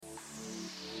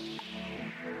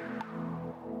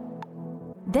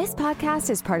This podcast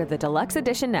is part of the Deluxe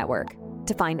Edition Network.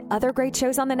 To find other great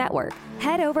shows on the network,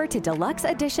 head over to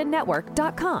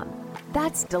deluxeeditionnetwork.com.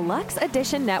 That's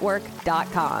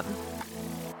deluxeeditionnetwork.com.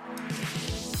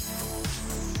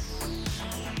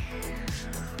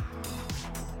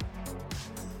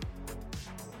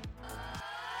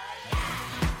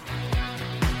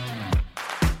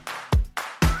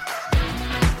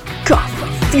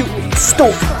 Coffee-fueled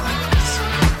stories.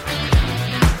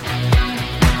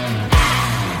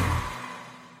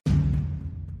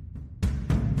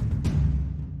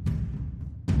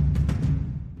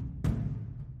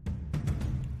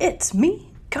 It's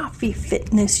me, Coffee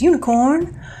Fitness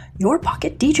Unicorn, your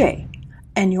pocket DJ,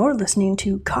 and you're listening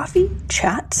to Coffee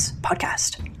Chats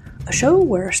Podcast, a show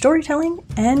where storytelling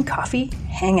and coffee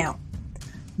hang out.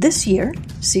 This year,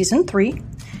 Season 3,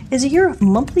 is a year of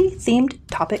monthly themed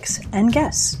topics and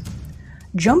guests.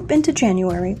 Jump into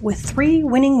January with 3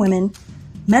 winning women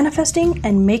manifesting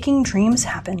and making dreams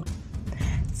happen.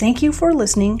 Thank you for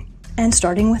listening, and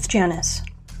starting with Janice,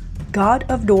 God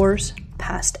of Doors,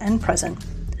 Past and Present.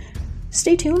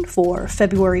 Stay tuned for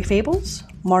February Fables,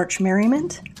 March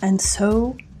Merriment, and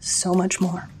so much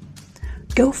more.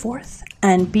 Go forth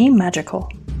and be magical.